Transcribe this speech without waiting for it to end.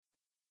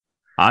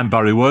I'm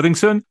Barry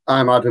Worthington.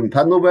 I'm Adam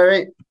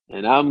Pendlebury.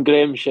 And I'm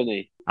Graham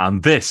Shinney.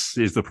 And this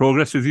is the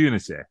Progress with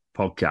Unity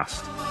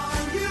podcast.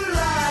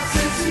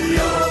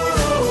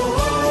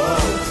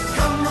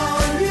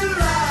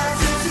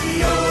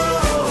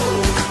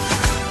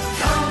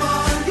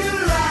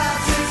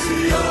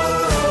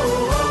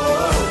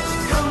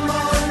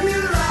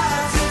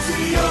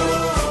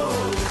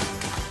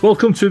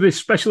 Welcome to this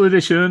special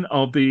edition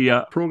of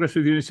the Progress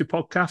with Unity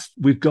podcast.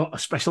 We've got a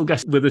special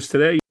guest with us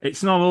today.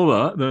 It's none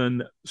other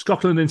than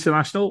Scotland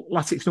International,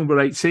 Latics number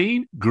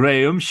 18,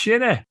 Graham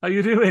Shinney. How are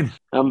you doing?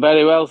 I'm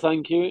very well,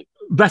 thank you.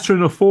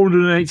 Veteran of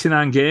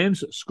 489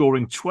 games,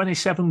 scoring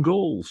 27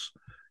 goals.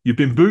 You've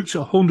been booked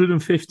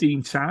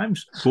 115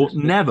 times, but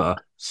never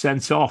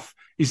sent off.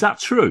 Is that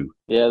true?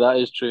 Yeah, that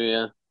is true,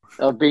 yeah.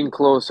 I've been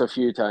close a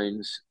few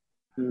times.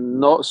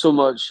 Not so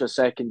much a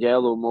second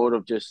yellow, more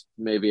of just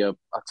maybe a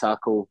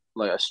tackle,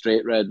 like a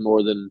straight red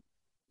more than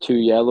two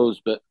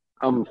yellows. But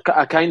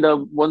I kind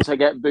of, once I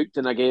get booked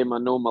in a game, I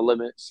know my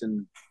limits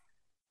and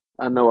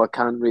I know I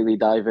can't really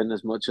dive in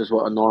as much as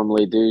what I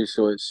normally do.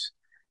 So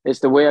it's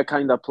the way I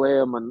kind of play.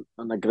 I'm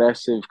an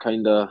aggressive,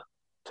 kind of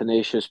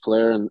tenacious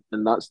player, and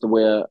that's the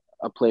way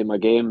I play my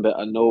game. But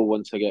I know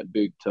once I get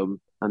booked,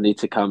 I need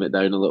to calm it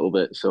down a little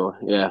bit. So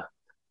yeah,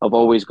 I've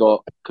always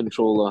got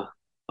control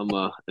of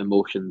my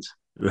emotions.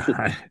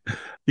 Right.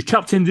 You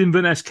captained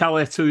Inverness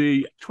Calais to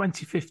the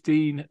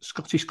 2015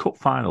 Scottish Cup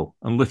final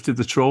and lifted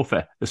the trophy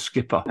as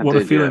skipper. What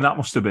a feeling that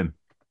must have been.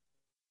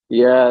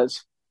 Yeah,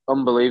 it's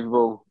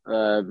unbelievable.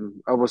 I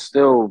was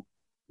still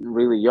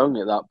really young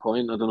at that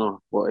point. I don't know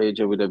what age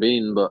I would have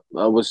been, but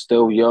I was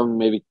still young,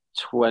 maybe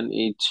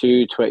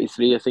 22,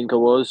 23, I think I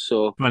was.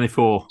 So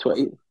 24.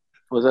 20,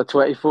 was I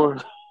 24?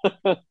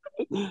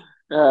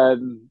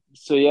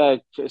 So yeah,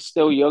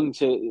 still young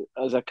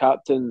as a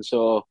captain.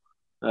 So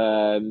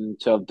to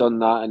have done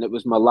that, and it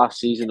was my last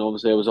season.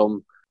 Obviously, I was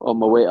on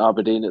my way to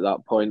Aberdeen at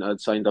that point. I'd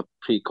signed a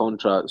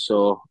pre-contract,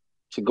 so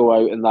to go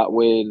out in that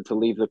way and to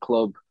leave the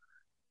club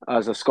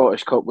as a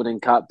Scottish Cup winning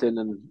captain,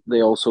 and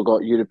they also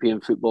got European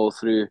football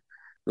through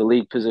the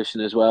league position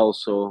as well.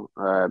 So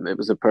it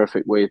was a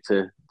perfect way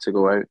to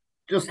go out.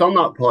 Just on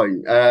that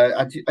point,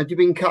 had you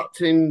been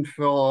captain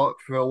for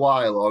a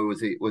while, or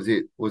was it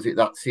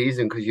that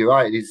season? Because you're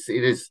right, it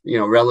is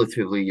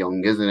relatively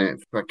young, isn't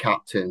it, for a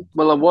captain?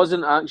 Well, I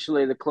wasn't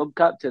actually the club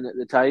captain at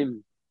the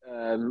time.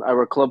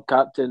 Our club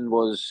captain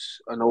was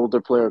an older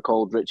player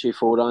called Richie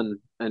Foran,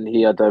 and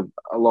he had a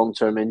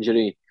long-term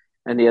injury,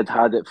 and he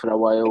had it for a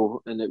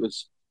while, and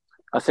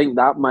I think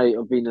that might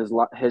have been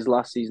his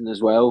last season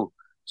as well.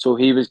 So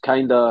he was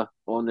kind of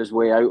on his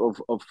way out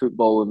of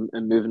football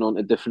and moving on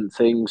to different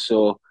things.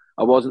 So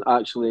I wasn't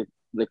actually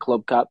the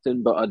club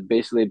captain, but I'd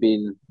basically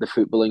been the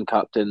footballing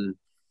captain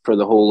for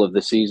the whole of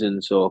the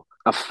season. So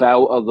I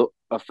felt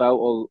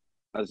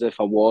as if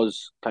I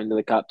was kind of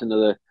the captain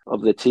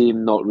of the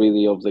team, not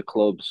really of the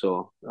club.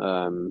 So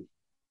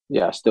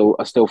yeah, I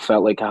still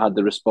felt like I had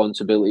the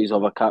responsibilities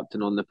of a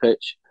captain on the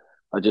pitch.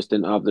 I just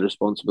didn't have the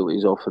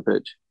responsibilities off the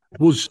pitch.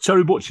 Was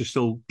Terry Butcher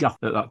still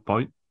gaffed at that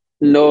point?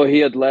 No, he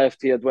had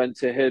left. He had went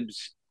to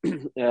Hibs.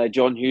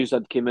 John Hughes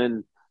had come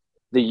in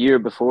the year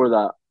before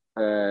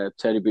that.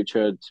 Terry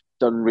Butcher had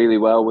done really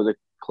well with the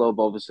club,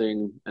 obviously,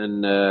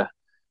 and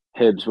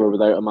Hibs were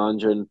without a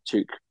manager and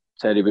took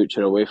Terry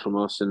Butcher away from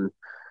us. And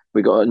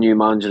we got a new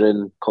manager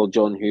in called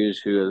John Hughes,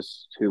 who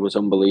was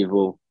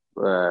unbelievable,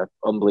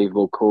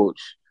 unbelievable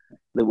coach.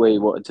 The way he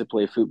wanted to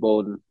play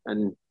football,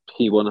 and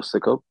he won us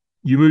the cup.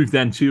 You moved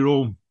then to your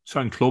own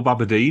town club,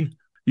 Aberdeen.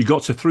 You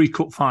got to 3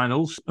 cup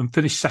finals and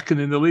finished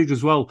second in the league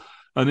as well.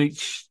 And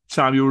each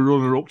time you were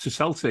runner-up to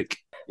Celtic.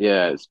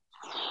 Yeah,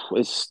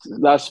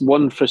 that's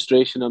one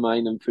frustration of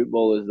mine in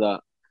football, is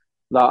that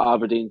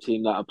Aberdeen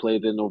team that I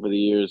played in over the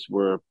years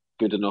were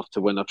good enough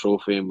to win a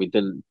trophy, and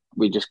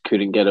we just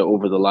couldn't get it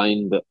over the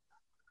line. But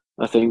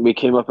I think we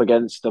came up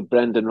against a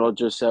Brendan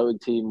Rodgers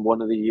Celtic team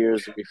one of the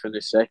years, and we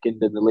finished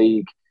second in the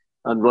league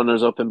and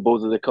runners-up in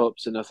both of the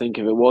cups. And I think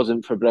if it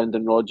wasn't for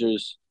Brendan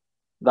Rodgers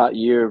that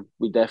year,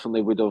 we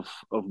definitely would have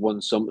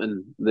won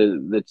something.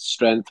 The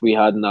strength we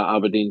had in that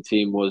Aberdeen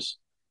team was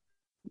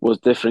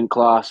different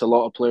class. A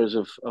lot of players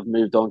have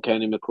moved on.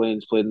 Kenny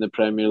McLean's played in the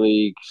Premier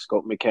League.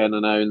 Scott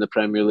McKenna now in the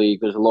Premier League.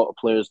 There's a lot of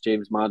players.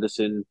 James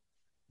Maddison,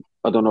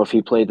 I don't know if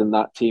he played in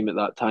that team at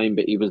that time,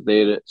 but he was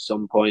there at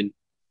some point.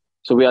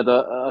 So we had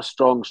a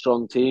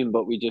strong team,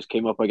 but we just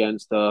came up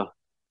against an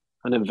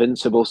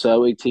invincible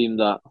Celtic team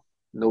that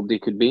nobody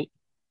could beat.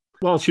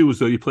 Whilst you was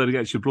there, you played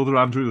against your brother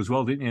Andrew as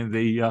well, didn't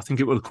you? I think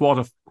it was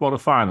the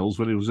quarter-finals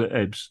when he was at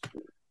Hibs.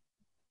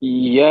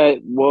 Yeah,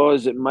 it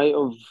was. It might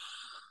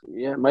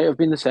have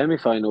been the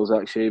semi-finals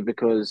actually,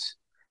 because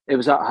it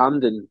was at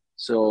Hampden.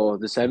 So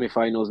the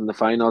semi-finals and the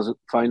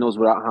finals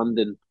were at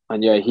Hampden,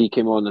 and yeah, he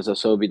came on as a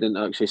sub. He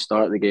didn't actually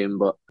start the game,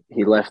 but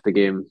he left the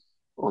game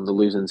on the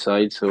losing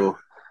side. So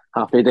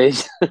happy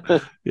days.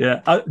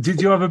 Yeah.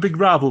 Did you have a big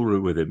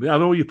rivalry with him? I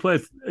know you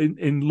played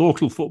in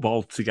local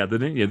football together,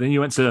 didn't you? Then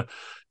you went to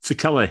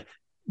Calais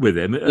with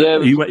him.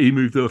 Yeah, he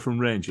moved there from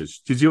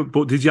Rangers. Did you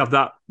have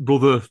that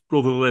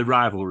brotherly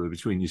rivalry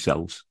between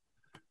yourselves?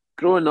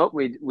 growing up,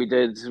 we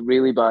did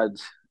really bad.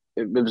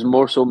 It was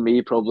more so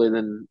me probably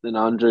than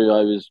Andrew.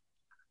 I was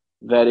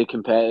very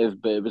competitive,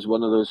 but it was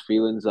one of those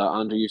feelings that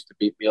Andrew used to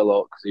beat me a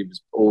lot because he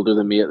was older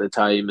than me at the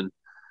time, and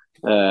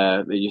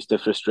it used to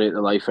frustrate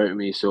the life out of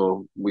me.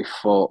 So we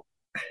fought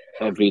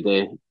every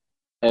day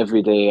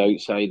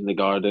outside in the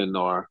garden,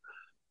 or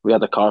we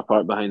had a car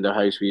park behind our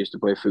house. We used to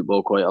play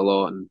football quite a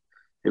lot, and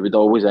it would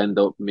always end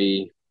up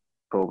me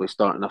probably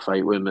starting a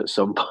fight with him at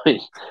some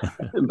point.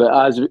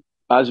 But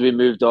as we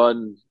moved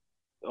on,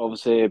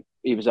 obviously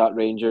he was at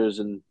Rangers,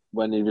 and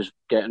when he was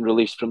getting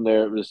released from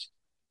there, it was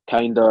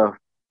kind of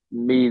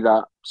me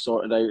that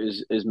sorted out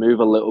his move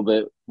a little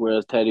bit,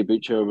 whereas Terry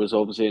Butcher was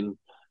obviously in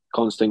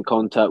constant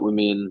contact with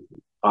me, and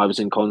I was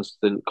in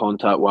constant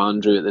contact with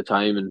Andrew at the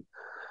time, and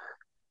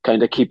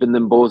kind of keeping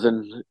them both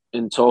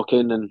in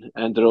talking, and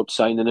ended up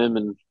signing him.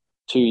 And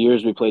 2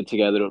 years we played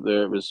together up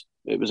there.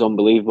 It was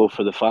unbelievable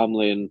for the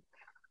family,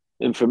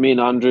 and for me and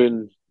Andrew.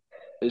 And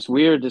it's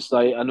weird. It's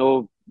like, I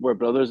know we're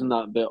brothers in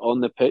that, but on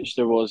the pitch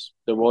there was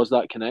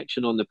that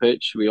connection on the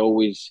pitch. We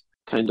always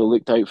kind of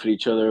looked out for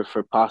each other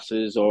for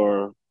passes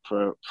or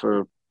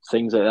for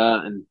things like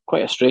that, and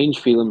quite a strange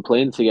feeling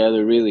playing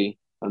together, really.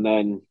 And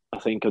then I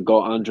think I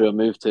got Andrew a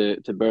move to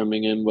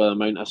Birmingham with the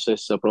amount of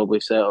assists I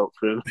probably set up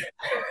for him.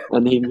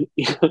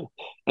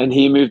 And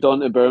he moved on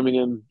to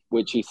Birmingham,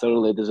 which he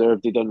thoroughly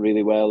deserved. He done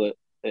really well at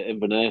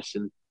Inverness.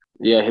 And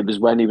yeah, it was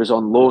when he was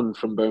on loan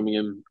from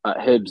Birmingham at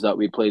Hibs that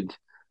we played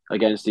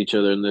against each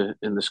other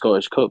in the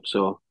Scottish Cup.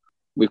 So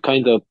we've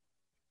kind of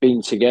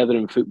been together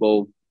in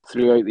football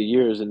throughout the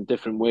years in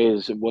different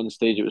ways. At one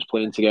stage it was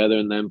playing together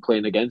and then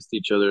playing against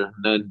each other.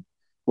 And then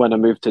when I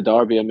moved to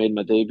Derby, I made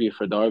my debut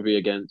for Derby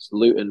against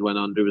Luton when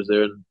Andrew was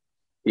there, and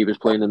he was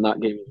playing in that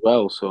game as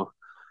well. So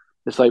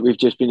it's like we've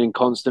just been in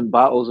constant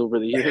battles over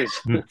the years.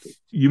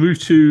 You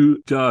moved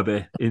to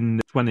Derby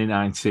in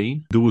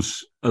 2019. There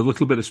was a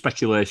little bit of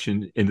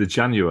speculation in the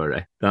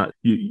January that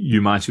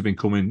you might have been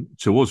coming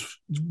to us.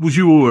 Was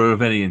you aware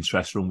of any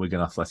interest from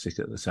Wigan Athletic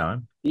at the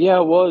time? Yeah,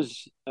 I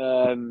was.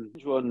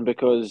 One,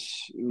 because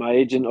my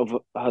agent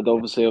had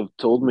obviously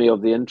told me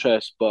of the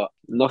interest, but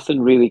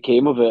nothing really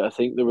came of it. I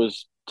think there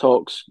was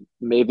talks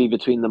maybe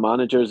between the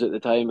managers at the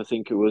time. I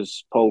think it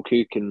was Paul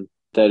Cook and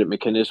Derek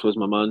McInnes was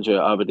my manager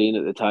at Aberdeen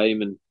at the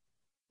time, and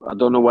I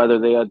don't know whether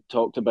they had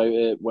talked about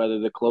it, whether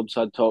the clubs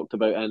had talked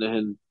about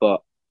anything,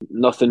 but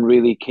nothing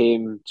really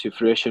came to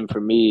fruition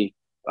for me,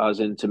 as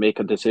in to make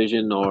a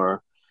decision.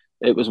 Or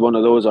it was one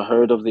of those, I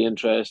heard of the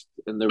interest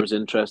and there was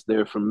interest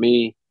there from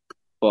me,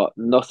 but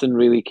nothing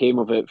really came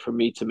of it for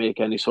me to make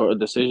any sort of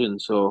decision.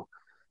 So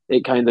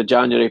it kind of,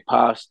 January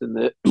passed and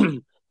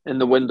the and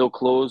the window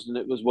closed, and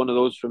it was one of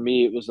those for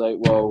me. It was like,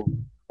 well,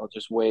 I'll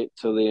just wait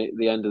till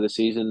the end of the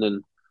season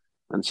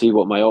and see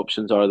what my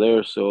options are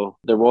there. So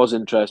there was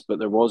interest, but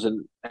there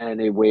wasn't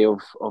any way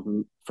of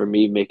for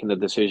me making a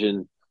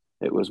decision.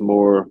 It was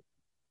more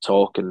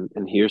talk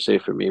and hearsay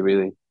for me,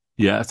 really.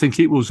 Yeah, I think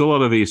it was a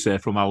lot of hearsay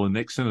from Alan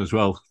Nixon as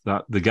well,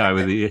 that the guy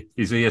with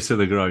his ear to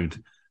the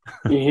ground.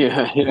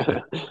 Yeah.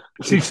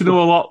 Seems to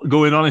know a lot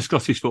going on in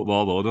Scottish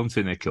football, though, doesn't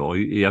he, Nico?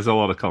 He has a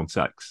lot of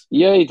contacts.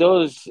 Yeah, he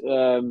does.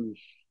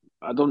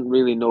 I don't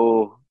really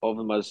know of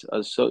him as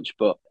such,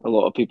 but a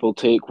lot of people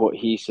take what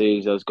he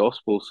says as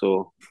gospel,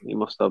 so he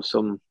must have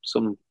some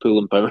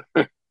pulling power.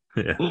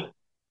 Yeah.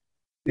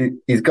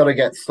 He's got to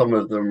get some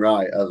of them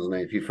right, hasn't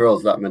he? If he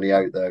throws that many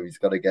out there, he's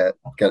got to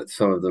get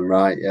some of them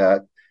right. Yeah,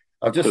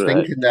 I'm just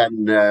thinking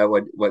then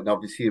when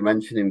obviously you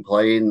mentioned him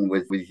playing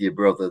with your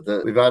brother,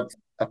 that we've had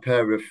a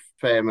pair of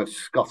famous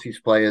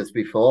Scottish players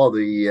before,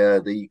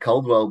 the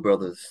Caldwell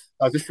brothers.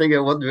 I was just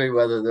wondering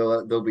whether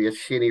there'll be a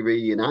Shinnie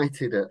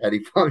reunited at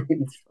any point.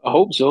 I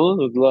hope so.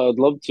 I'd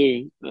love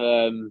to.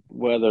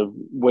 Whether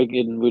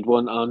Wigan would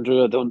want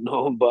Andrew, I don't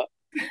know, but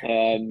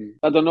I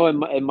don't know.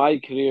 In my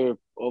career,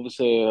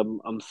 obviously,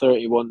 I'm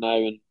 31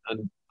 now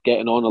and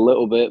getting on a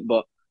little bit,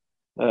 but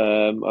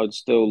I'd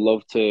still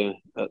love to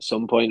at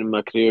some point in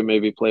my career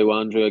maybe play with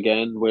Andrew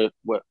again,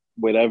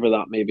 wherever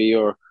that may be,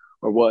 or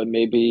what it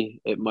may be.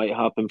 It might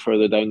happen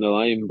further down the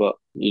line, but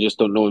you just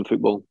don't know in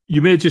football.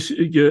 You made just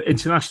your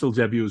international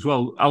debut as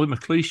well. Ali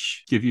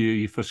McLeish gave you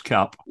your first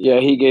cap. Yeah,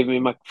 he gave me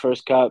my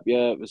first cap.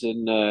 Yeah, it was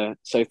in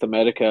South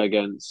America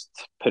against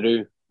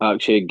Peru. I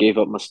actually gave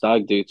up my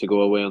stag do to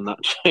go away on that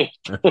trip.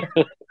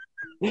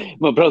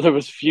 My brother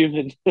was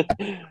fuming,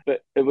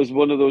 but it was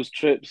one of those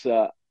trips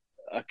that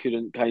I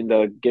couldn't kind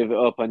of give it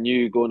up. I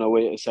knew going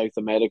away to South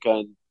America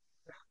and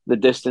the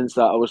distance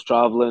that I was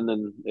travelling,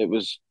 and it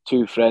was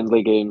 2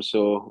 friendly games,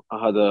 so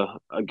I had a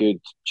good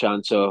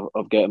chance of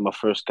getting my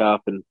first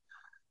cap, and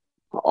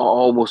I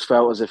almost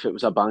felt as if it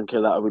was a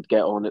banker that I would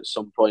get on at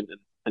some point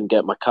and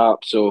get my cap.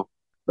 So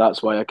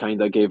that's why I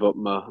kind of gave up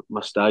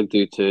my stag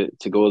do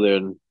to go there,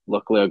 and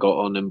luckily I got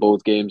on in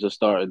both games. I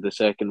started the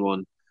second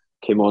one,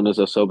 came on as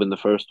a sub in the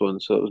first one,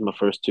 so it was my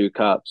first 2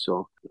 caps.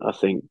 So I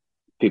think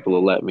people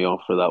will let me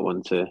off for that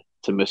one to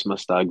miss my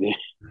stag do.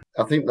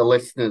 I think the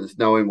listeners,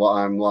 knowing what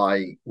I'm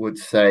like, would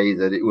say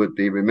that it would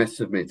be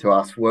remiss of me to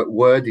ask,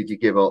 where did you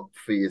give up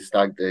for your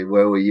stag do?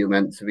 Where were you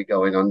meant to be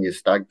going on your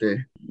stag do?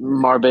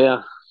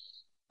 Marbella.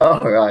 Oh,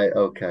 right,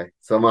 okay.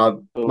 So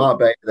So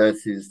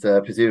Barbados is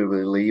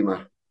presumably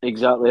Lima.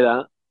 exactly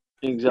that,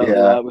 exactly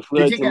Yeah. that. We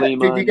flew out to Did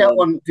Lima, you and get then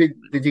one?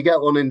 Did you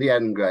get one in the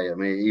end,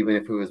 Graham? Even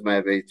if it was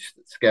maybe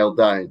scaled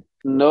down.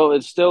 no,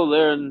 it's still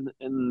there in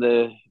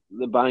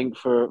the bank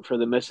for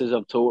the misses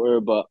I've told her,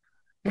 but.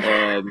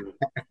 Um,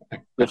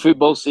 the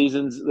football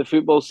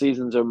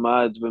seasons are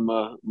mad with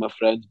my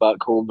friends back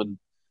home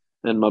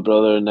and my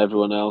brother and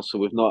everyone else. So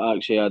we've not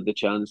actually had the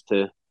chance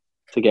to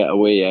get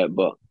away yet,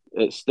 but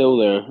it's still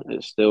there.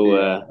 It's still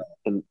Yeah.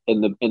 in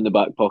the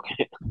back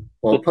pocket.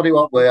 Well, put it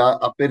what way,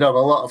 I've been on a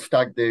lot of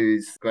stag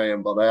do's,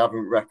 Graham, but I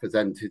haven't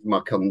represented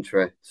my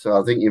country.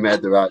 So I think you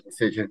made the right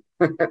decision.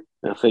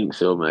 I think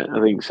so, mate. I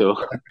think so.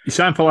 You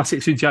signed for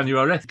Latics in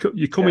January.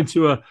 You come Yeah.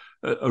 into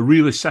a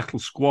really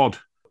settled squad.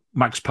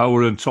 Max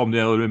Power and Tom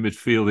Naylor in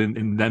midfield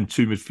in them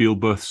two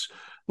midfield berths.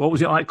 What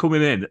was it like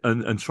coming in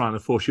and trying to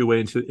force your way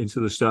into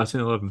the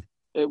starting 11?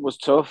 It was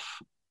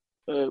tough.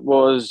 It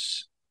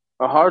was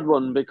a hard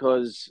one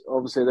because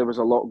obviously there was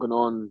a lot going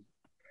on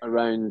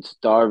around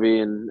Derby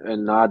and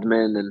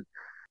admin, and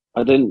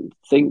I didn't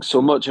think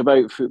so much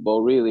about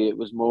football really. It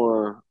was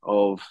more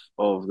of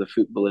the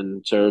football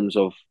in terms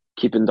of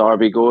keeping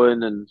Derby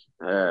going and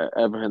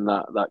everything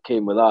that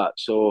came with that.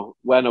 So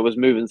when I was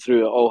moving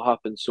through, it all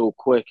happened so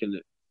quick,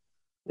 and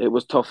it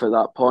was tough at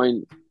that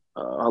point.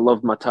 I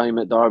loved my time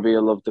at Derby. I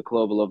loved the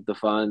club. I loved the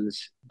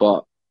fans,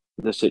 but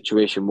the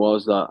situation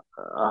was that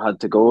I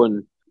had to go,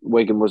 and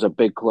Wigan was a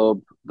big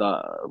club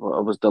that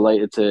I was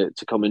delighted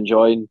to come and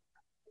join.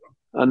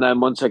 And then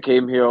once I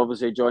came here,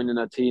 obviously joining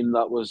a team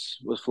that was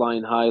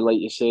flying high, like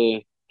you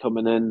say,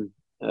 coming in,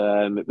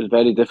 it was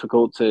very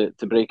difficult to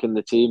break in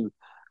the team.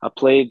 I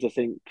played, I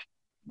think,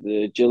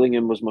 the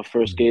Gillingham was my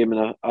first game,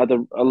 and I had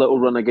a little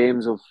run of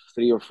games of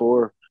 3 or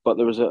 4. But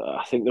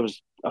I think there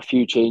was a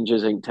few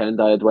changes. I think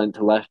Tendai had went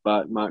to left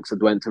back, Max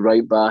had went to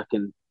right back,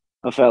 and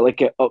I felt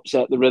like it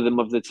upset the rhythm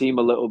of the team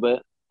a little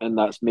bit, and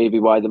that's maybe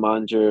why the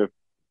manager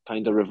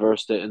kind of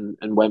reversed it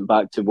and went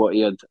back to what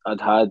he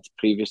had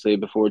previously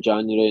before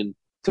January. And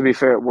to be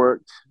fair, it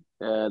worked.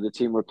 The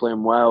team were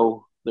playing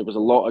well. There was a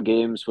lot of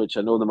games, which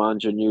I know the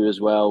manager knew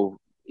as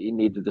well. He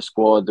needed the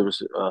squad. There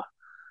was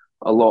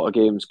a lot of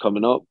games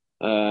coming up,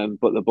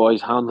 but the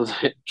boys handled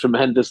it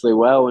tremendously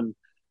well,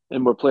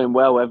 and were playing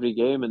well every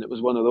game. And it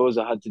was one of those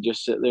I had to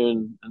just sit there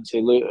and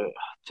say, look,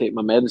 take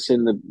my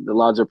medicine. The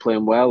lads are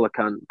playing well. I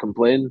can't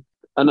complain.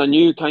 And I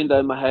knew kind of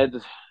in my head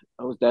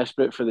I was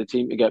desperate for the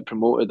team to get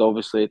promoted,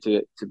 obviously,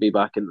 to be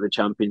back into the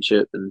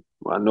championship. And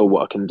I know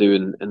what I can do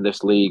in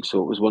this league.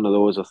 So it was one of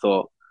those I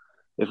thought,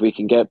 if we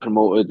can get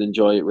promoted,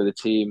 enjoy it with the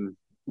team,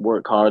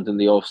 work hard in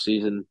the off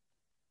season,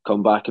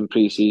 come back in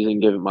pre-season,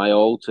 give it my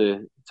all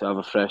to have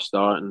a fresh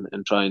start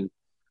and try and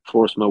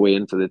force my way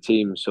into the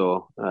team.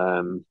 So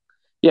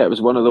yeah, it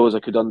was one of those I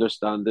could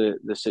understand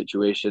the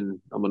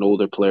situation. I'm an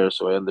older player,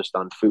 so I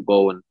understand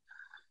football, and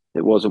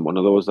it wasn't one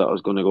of those that I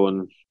was going to go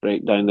and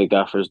break down the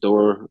gaffer's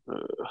door.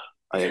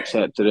 I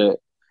accepted it.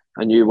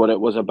 I knew what it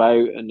was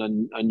about,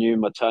 and I knew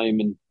my time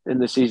in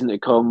the season to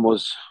come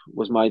was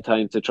my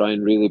time to try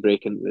and really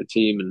break into the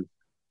team. And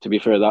to be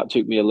fair, that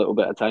took me a little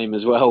bit of time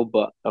as well,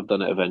 but I've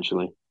done it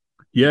eventually.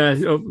 Yeah,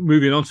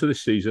 moving on to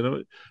this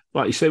season,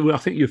 like you say, well, I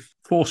think you've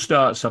 4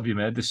 starts have you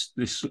made this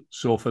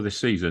so far this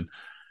season.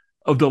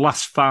 Of the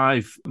last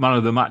 5 man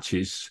of the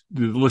matches,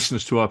 the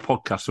listeners to our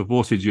podcast have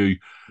voted you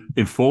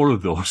in 4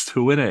 of those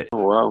to win it.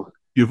 Oh wow!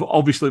 You've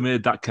obviously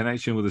made that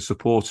connection with the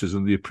supporters,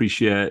 and they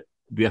appreciate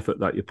the effort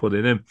that you're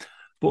putting in.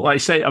 But like I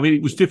say, I mean,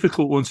 it was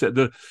difficult once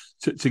to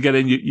get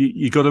in.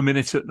 You got a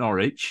minute at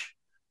Norwich,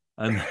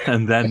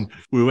 and then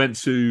we went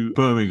to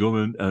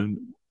Birmingham, and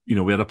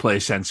we had a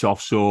player sent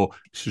off. So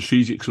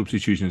strategic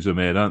substitutions are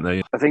made, aren't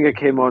they? I think I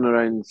came on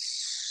around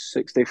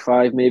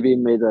 65, maybe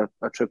made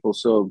a triple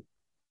sub.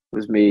 It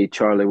was me,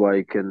 Charlie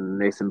Wyke, and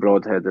Nathan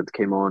Broadhead that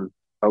came on.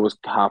 I was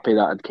happy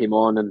that I'd came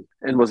on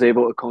and was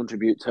able to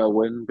contribute to a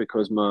win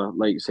because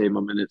like you say, my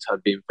minutes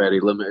had been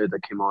very limited. I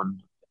came on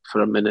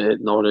for a minute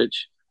at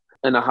Norwich,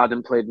 and I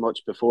hadn't played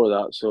much before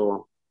that,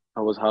 so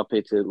I was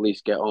happy to at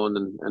least get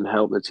on and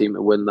help the team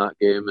to win that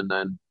game, and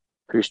then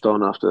pushed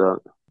on after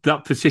that.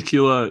 That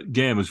particular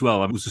game as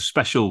well, it was a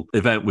special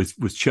event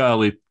with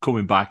Charlie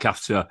coming back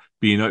after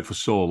being out for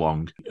so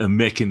long and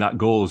making that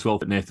goal as well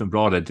for Nathan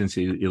Broadhead, didn't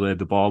he? He laid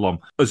the ball on.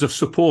 As a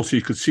supporter,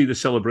 you could see the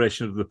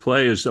celebration of the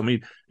players. I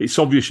mean, it's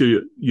obvious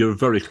you're a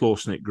very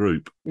close-knit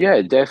group.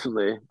 Yeah,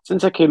 definitely.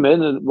 Since I came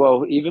in, and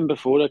well, even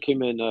before I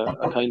came in,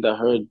 I kind of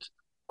heard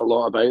a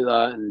lot about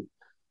that and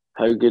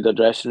how good a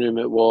dressing room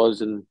it was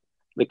and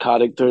the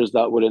characters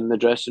that were in the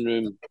dressing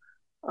room.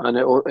 And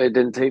it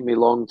didn't take me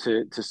long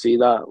to see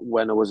that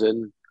when I was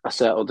in. I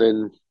settled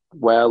in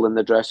well in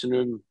the dressing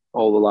room.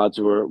 All the lads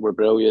were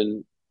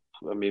brilliant.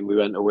 I mean, we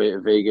went away to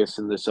Vegas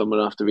in the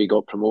summer after we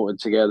got promoted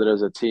together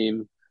as a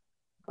team.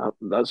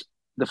 That's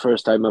the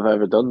first time I've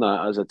ever done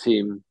that as a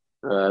team.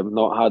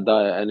 Not had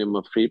that at any of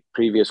my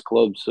previous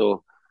clubs.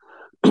 So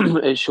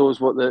it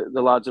shows what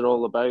the lads are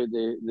all about.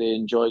 They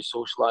enjoy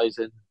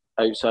socialising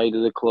outside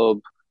of the club.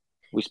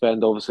 We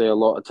spend obviously a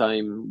lot of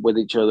time with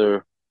each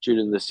other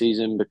during the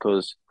season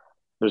because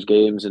there's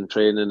games and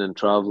training and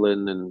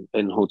travelling and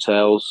in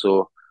hotels,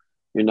 so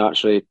you're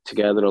naturally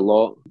together a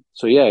lot.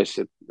 So yeah,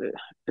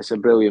 it's a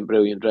brilliant,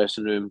 brilliant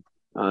dressing room,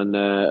 and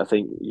I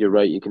think you're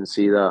right. You can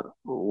see that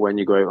when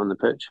you go out on the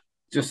pitch.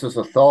 Just as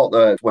a thought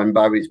there, when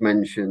Barry's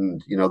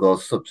mentioned,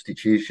 those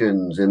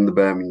substitutions in the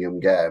Birmingham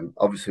game,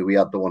 obviously we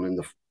had the one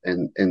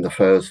in the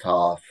first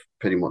half,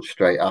 pretty much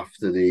straight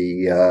after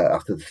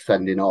the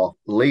sending off.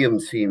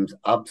 Liam seems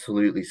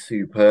absolutely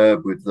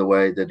superb with the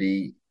way that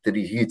he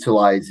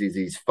utilises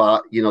his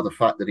the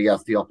fact that he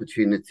has the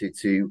opportunity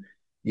to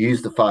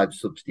use the 5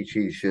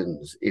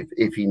 substitutions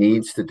if he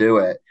needs to do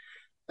it.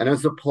 And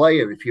as a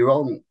player, if you're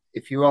on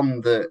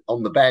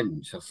the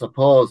bench, I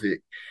suppose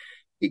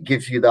it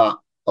gives you that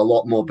a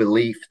lot more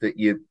belief that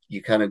you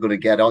kind of going to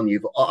get on.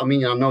 I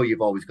know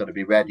you've always got to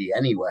be ready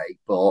anyway,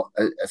 but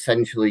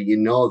essentially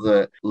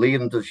that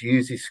Liam does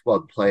use his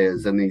squad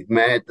players, and he's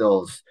made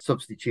those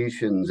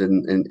substitutions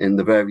in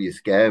the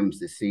various games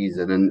this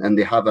season, and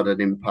they have had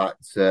an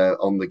impact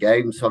on the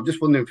game. So I'm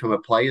just wondering, from a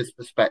player's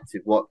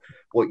perspective, what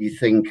you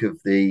think of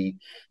the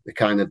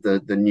kind of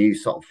the new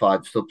sort of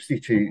 5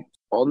 substitutes.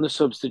 On the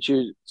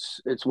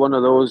substitutes, it's one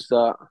of those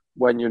that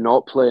when you're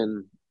not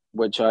playing,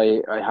 which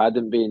I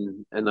hadn't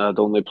been, and I'd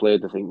only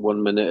played, I think,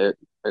 1 minute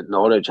at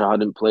Norwich. I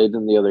hadn't played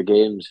in the other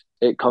games.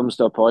 It comes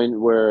to a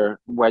point where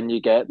when you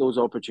get those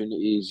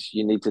opportunities,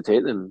 you need to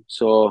take them.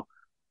 So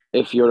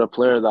if you're a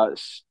player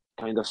that's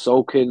kind of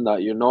sulking,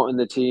 that you're not in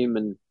the team,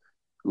 and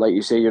like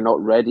you say, you're not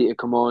ready to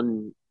come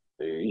on,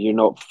 you're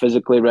not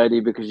physically ready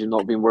because you've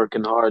not been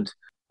working hard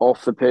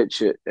off the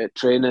pitch at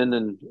training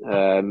and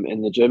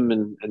in the gym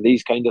and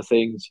these kind of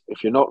things,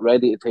 if you're not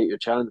ready to take your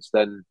chance,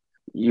 then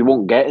you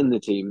won't get in the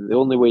team. The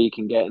only way you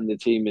can get in the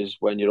team is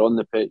when you're on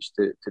the pitch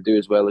to do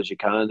as well as you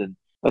can. And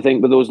I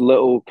think with those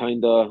little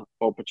kind of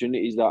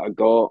opportunities that I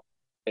got,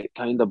 it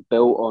kind of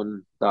built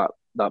on that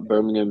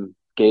Birmingham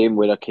game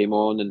where I came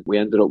on and we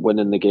ended up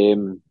winning the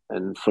game.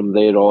 And from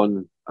there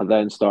on, I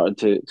then started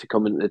to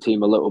come into the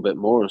team a little bit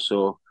more.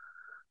 So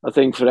I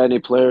think for any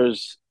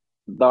players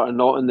that are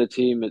not in the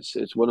team,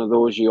 it's one of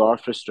those, you are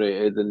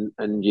frustrated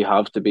and you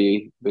have to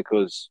be,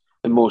 because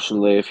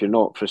emotionally, if you're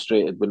not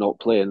frustrated with not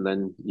playing,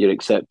 then you're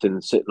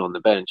accepting sitting on the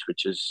bench,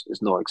 which is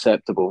not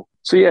acceptable.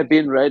 So yeah,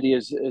 being ready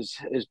is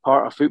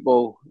part of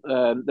football.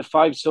 The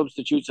 5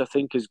 substitutes I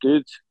think is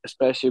good,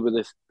 especially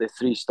with the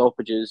 3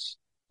 stoppages.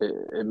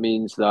 It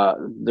means that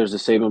there's the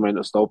same amount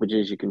of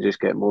stoppages. You can just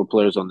get more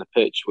players on the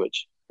pitch,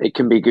 which it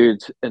can be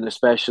good. And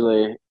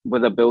especially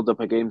with a build-up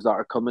of games that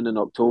are coming in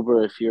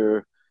October, if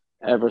you're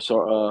ever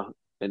sort of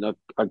in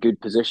a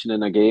good position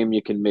in a game,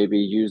 you can maybe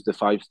use the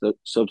 5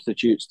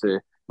 substitutes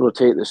to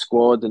rotate the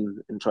squad and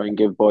try and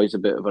give boys a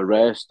bit of a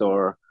rest,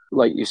 or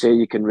like you say,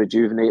 you can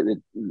rejuvenate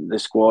the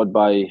squad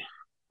by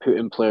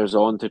putting players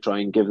on to try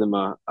and give them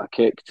a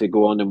kick to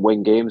go on and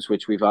win games,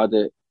 which we've had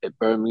it at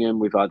Birmingham,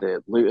 we've had it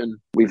at Luton.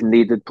 We've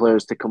needed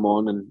players to come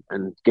on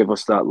and give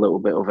us that little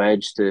bit of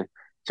edge to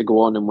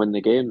go on and win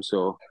the game.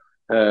 So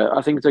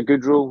I think it's a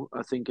good rule.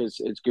 I think it's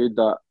good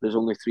that there's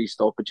only 3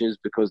 stoppages,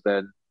 because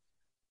then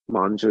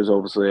managers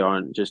obviously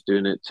aren't just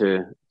doing it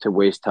to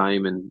waste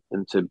time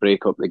and to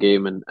break up the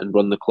game and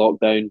run the clock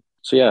down.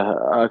 So yeah,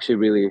 I actually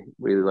really,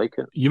 really like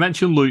it. You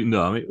mentioned Luton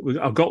though. I mean,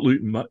 I've got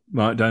Luton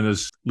marked down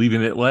as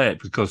leaving it late,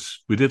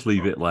 because we did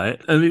leave it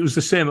late. And it was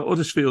the same at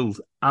Huddersfield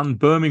and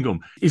Birmingham.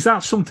 Is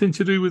that something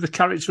to do with the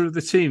character of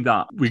the team,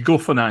 that we go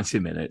for 90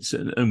 minutes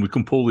and we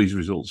can pull these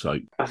results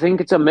out? I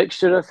think it's a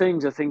mixture of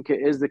things. I think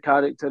it is the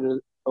character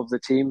of the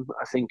team.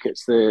 I think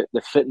it's the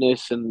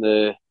fitness and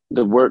the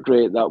work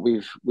rate that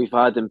we've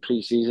had in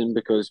pre-season,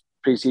 because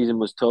pre-season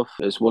was tough.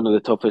 It's one of the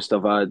toughest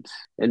I've had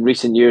in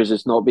recent years.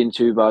 It's not been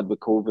too bad with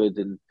COVID,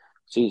 and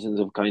seasons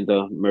have kind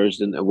of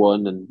merged into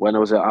one. And when I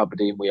was at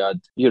Aberdeen, we had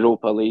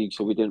Europa League,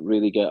 so we didn't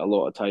really get a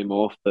lot of time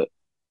off. But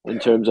in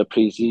terms of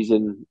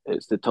pre-season,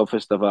 it's the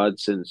toughest I've had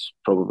since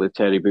probably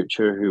Terry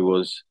Butcher, who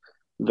was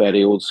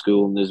very old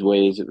school in his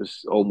ways. It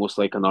was almost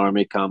like an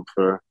army camp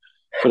for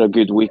a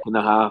good week and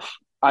a half.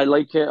 I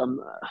like it.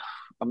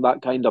 I'm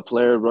that kind of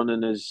player.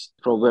 Running is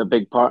probably a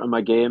big part of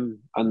my game,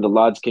 and the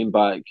lads came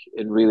back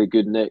in really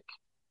good nick.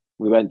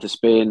 We went to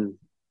Spain,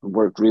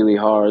 worked really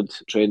hard.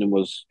 Training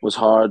was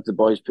hard. The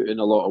boys put in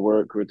a lot of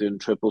work. We're doing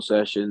triple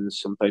sessions,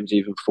 sometimes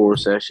even 4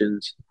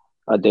 sessions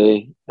a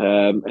day.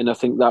 And I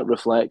think that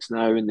reflects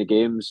now in the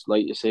games.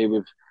 Like you say,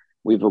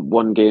 we've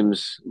won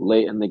games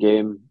late in the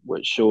game,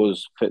 which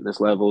shows fitness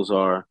levels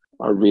are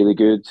really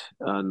good.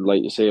 And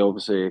like you say,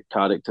 obviously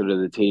character of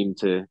the team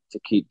to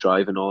keep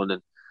driving on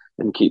and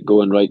keep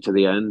going right to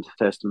the end.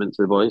 Testament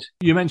to the boys.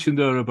 You mentioned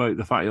there about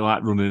the fact you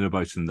like running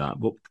about and that,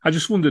 but I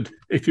just wondered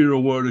if you're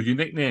aware of your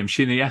nickname,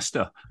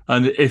 Shiniesta,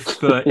 and if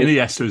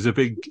Iniesta is a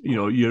big,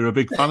 you're a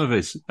big fan of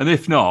his, and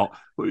if not,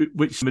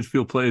 which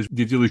midfield players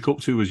did you look up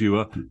to as you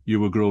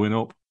were growing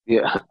up?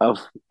 Yeah, I've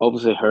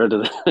obviously heard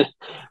of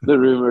the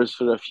rumours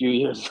for a few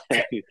years.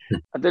 I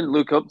didn't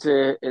look up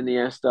to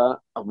Iniesta.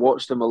 I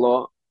watched him a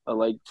lot. I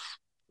liked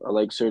I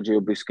like Sergio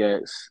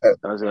Busquets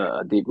as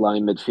a deep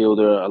line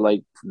midfielder. I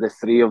like the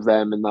three of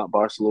them in that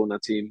Barcelona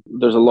team.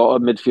 There's a lot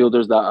of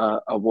midfielders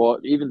that I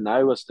watch. Even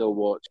now, I still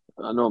watch.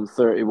 I know I'm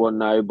 31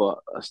 now, but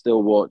I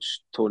still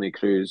watch Toni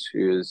Kroos,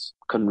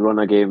 can run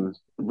a game,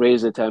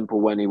 raise the tempo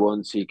when he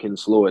wants. He can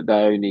slow it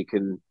down. He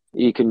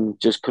can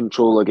just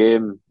control a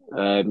game.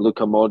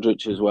 Luka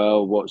Modric as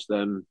well. Watched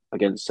them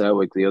against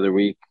Celtic the other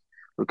week.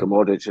 Luka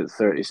Modric at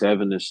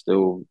 37 is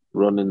still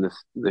running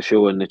the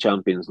show in the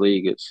Champions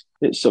League.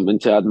 It's something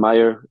to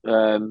admire.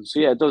 So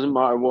yeah, it doesn't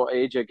matter what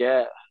age I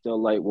get. I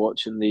still like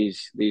watching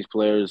these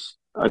players.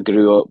 I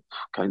grew up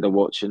kind of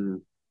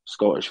watching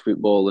Scottish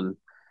football, and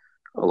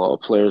a lot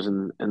of players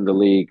in the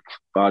league,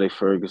 Barry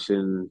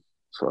Ferguson,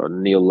 sort of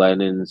Neil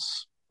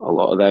Lennon's, a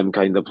lot of them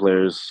kind of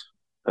players,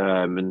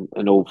 in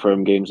Old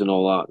Firm games and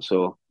all that.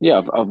 So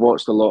yeah, I've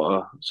watched a lot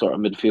of sort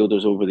of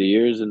midfielders over the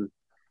years, and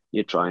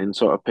you try and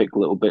sort of pick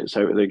little bits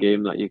out of their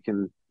game that you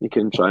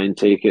can try and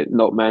take it.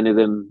 Not many of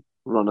them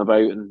run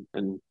about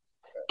and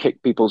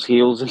kick people's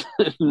heels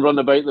and run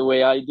about the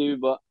way I do,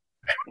 but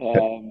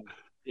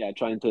yeah,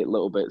 try and take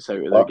little bits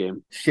out of their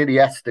game.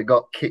 Iniesta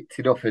got kicked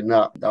enough in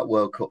that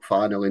World Cup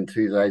final in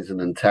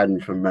 2010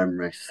 from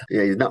memory.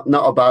 Yeah, he's not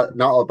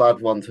a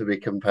bad one to be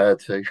compared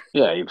to.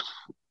 Yeah,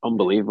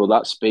 unbelievable.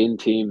 That Spain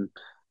team,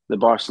 the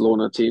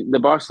Barcelona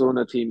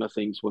team, I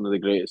think is one of the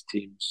greatest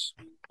teams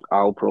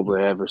I'll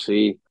probably ever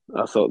see.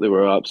 I thought they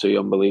were absolutely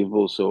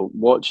unbelievable. So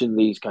watching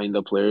these kind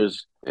of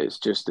players, it's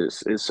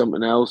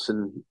something else.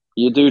 And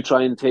you do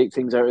try and take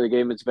things out of the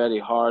game. It's very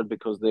hard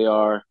because they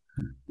are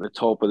the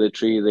top of the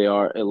tree. They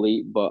are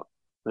elite, but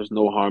there's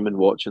no harm in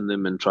watching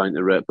them and trying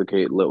to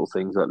replicate little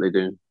things that they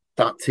do.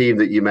 That team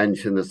that you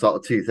mentioned, the sort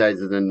of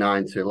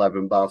 2009 to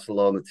 11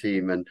 Barcelona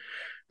team, and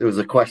there was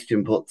a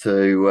question put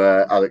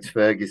to Alex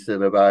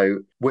Ferguson about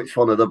which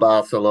one of the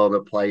Barcelona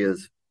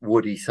players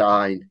would he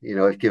sign,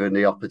 if given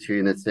the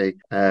opportunity.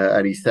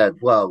 And he said,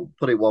 well,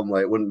 put it one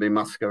way, it wouldn't be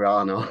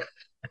Mascherano.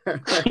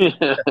 And he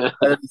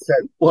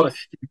said, what a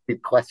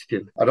stupid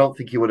question. I don't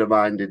think he would have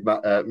minded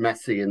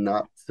Messi in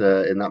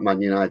that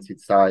Man United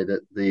side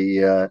at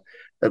the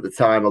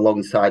time,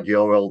 alongside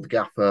your old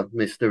gaffer,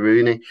 Mr.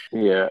 Rooney.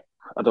 Yeah.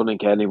 I don't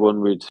think anyone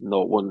would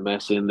not want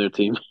Messi in their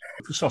team.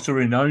 Sort of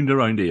renowned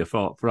around here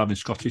for having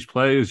Scottish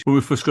players. When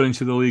we first got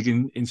into the league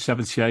in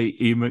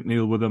 78, Ian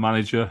McNeil was the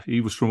manager.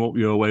 He was from up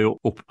your way,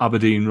 up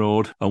Aberdeen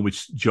Road, on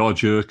which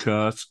George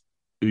Urquhart,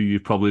 who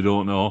you probably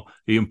don't know,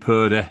 Ian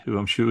Purdy, who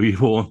I'm sure you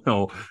won't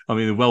know. I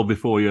mean, well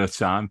before your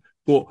time.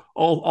 But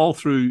all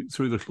through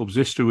the club's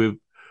history,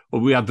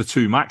 we had the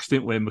two Macs,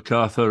 didn't we?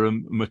 MacArthur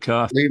and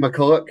McCarthy. Lee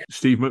McCulloch.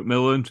 Steve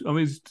McMillan. I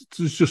mean,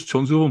 there's just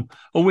tons of them.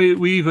 And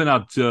we even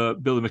had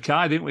Billy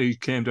Mackay, didn't we? He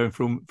came down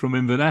from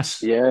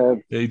Inverness. Yeah.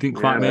 He didn't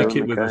quite make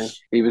it with us.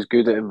 He was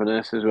good at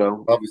Inverness as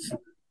well. Obviously,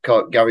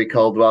 Gary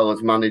Caldwell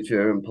as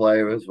manager and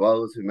player as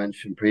well, as we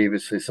mentioned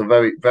previously. So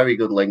very, very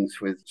good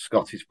links with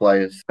Scottish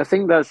players. I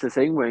think that's the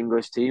thing with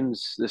English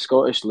teams. The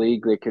Scottish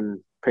League, they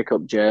can pick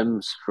up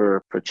gems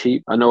for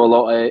cheap. I know a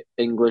lot of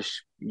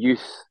English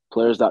youth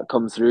players that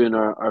come through and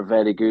are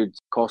very good,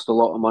 cost a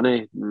lot of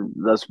money.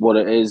 That's what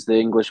it is. The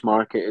English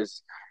market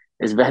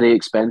is very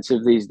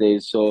expensive these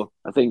days. So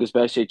I think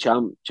especially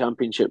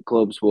championship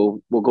clubs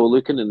will go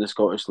looking in the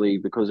Scottish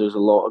League, because there's a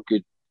lot of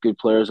good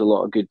players, a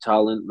lot of good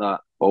talent that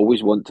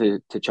always want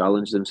to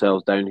challenge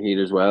themselves down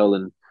here as well.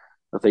 And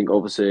I think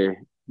obviously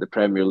the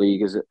Premier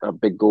League is a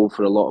big goal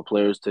for a lot of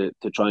players to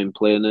try and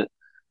play in it.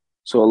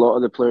 So a lot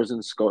of the players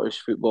in Scottish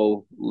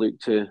football look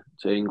to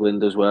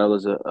England as well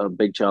as a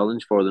big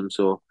challenge for them.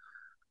 So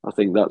I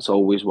think that's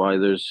always why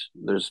there's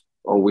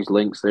always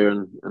links there,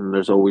 and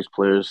there's always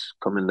players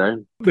coming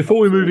down. Before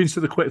we move into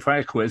the quick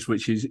fire quiz,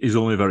 which is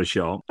only very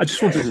short, I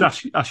just wanted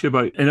to ask you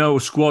about, in our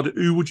squad,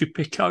 who would you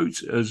pick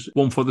out as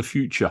one for the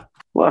future?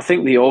 Well, I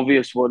think the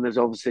obvious one is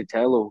obviously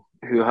Tello,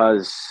 who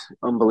has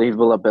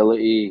unbelievable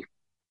ability.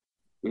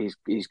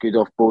 He's good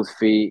off both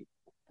feet.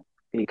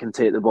 He can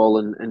take the ball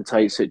in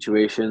tight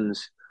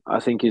situations. I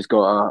think he's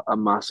got a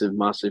massive,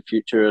 massive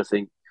future. I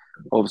think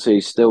obviously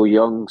he's still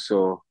young,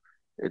 so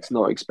it's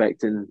not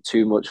expecting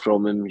too much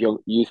from him. Young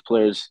youth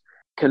players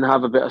can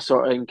have a bit of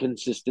sort of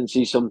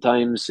inconsistency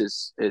sometimes.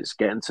 It's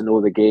getting to know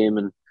the game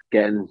and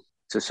getting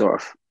to sort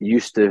of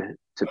used to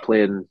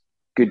playing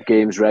good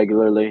games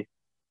regularly,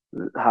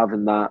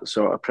 having that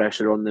sort of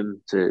pressure on them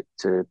to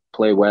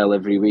play well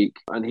every week.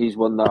 And he's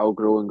one that'll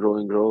grow and grow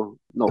and grow.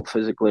 Not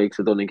physically, because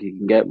I don't think he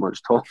can get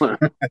much taller.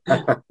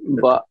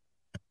 But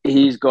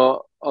he's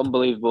got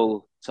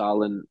unbelievable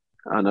talent,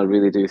 and I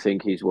really do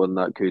think he's one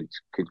that could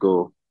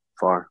go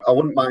far. I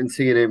wouldn't mind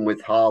seeing him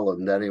with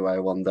Haaland anyway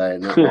one day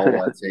in that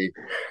Norway team.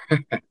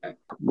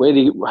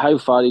 How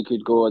far he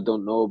could go, I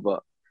don't know,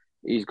 but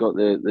he's got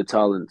the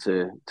talent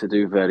to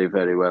do very,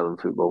 very well in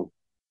football.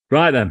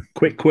 Right then,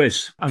 quick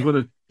quiz. I'm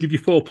going to give you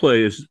 4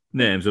 players'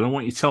 names, and I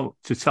want you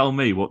to tell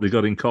me what they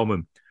got in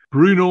common.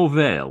 Bruno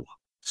Vale,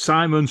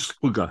 Simon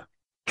Slugger,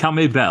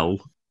 Cammy Bell,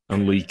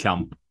 and Lee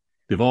Camp.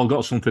 They've all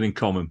got something in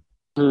common.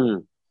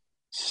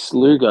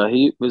 Slugger,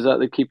 was that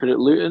the keeper at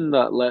Luton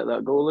that let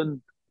that goal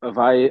in? Have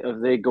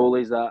they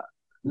goalies that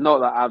not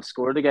that I've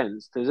scored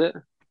against, is it?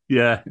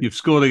 Yeah, you've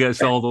scored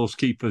against all those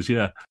keepers,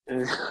 yeah.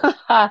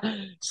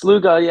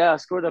 Sluga, yeah, I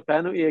scored a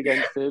penalty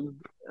against him.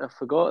 I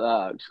forgot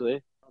that,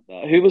 actually.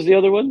 Who was the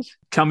other ones?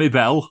 Cammy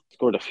Bell.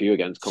 Scored a few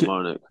against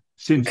Kilmarnock.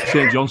 St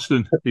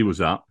Johnston, he was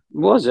that.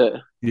 Was it?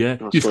 Yeah.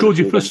 I You scored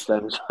your first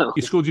them as well.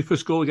 You scored your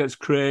first goal against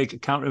Craig. I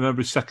can't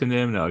remember his second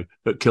name now,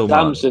 at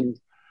Kilmarnock. Samson.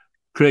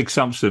 Craig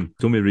Sampson.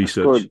 Done my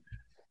research.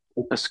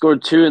 I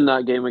scored 2 in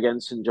that game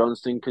against St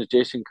Johnston because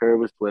Jason Kerr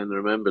was playing. I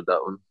remembered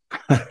that one.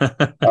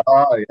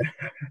 Oh, yeah.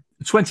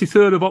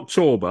 23rd of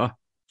October,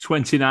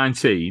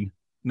 2019,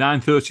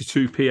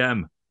 9:32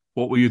 p.m.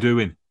 What were you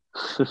doing?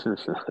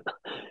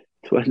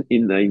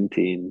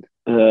 2019.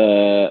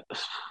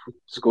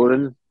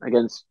 Scoring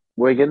against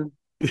Wigan.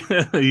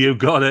 You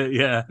got it,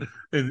 yeah.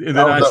 In the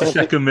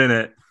 92nd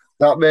minute.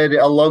 That made it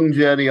a long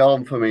journey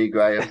home for me,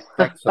 Graham.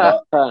 Thanks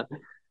for that.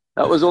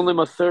 That was only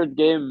my 3rd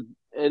game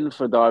in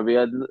for Derby.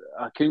 I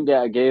couldn't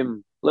get a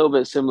game. A little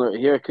bit similar to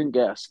here. I couldn't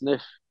get a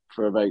sniff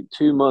for about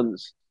 2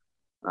 months.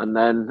 And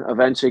then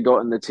eventually got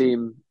in the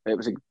team. It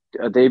was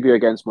a debut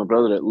against my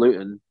brother at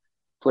Luton.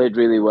 Played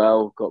really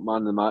well. Got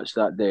man of the match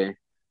that day.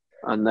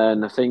 And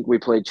then I think we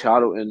played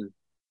Charlton.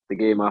 The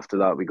game after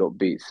that, we got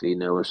beat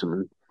 3-0 or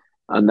something.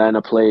 And then I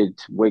played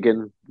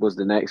Wigan was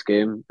the next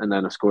game. And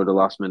then I scored a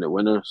last-minute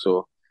winner.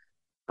 So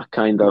I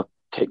kind of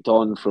kicked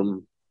on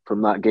from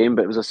that game.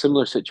 But it was a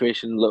similar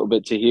situation a little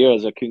bit to here,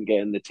 as I couldn't get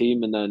in the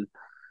team. And then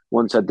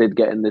once I did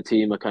get in the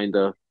team, I kind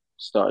of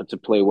started to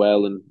play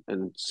well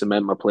and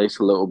cement my place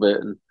a little bit.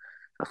 And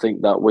I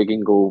think that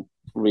Wigan goal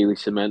really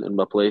cemented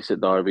my place at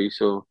Derby.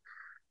 So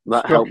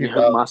that helped me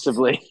out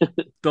massively.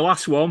 The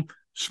last one,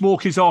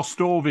 Smokies or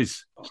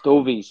Stovies?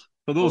 Stovies.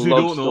 For those who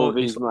don't know,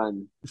 Stovies,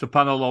 man. It's a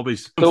pan of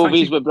lobbies.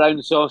 Stovies with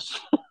brown sauce.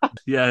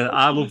 Yeah,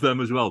 I love them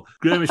as well.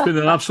 Graham, it's been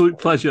an absolute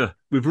pleasure.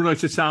 We've run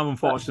out of time,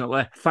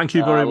 unfortunately. Thank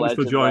you very much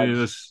for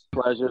joining us.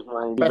 Pleasure's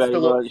mine. Best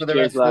of luck for the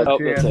rest of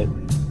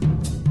the year.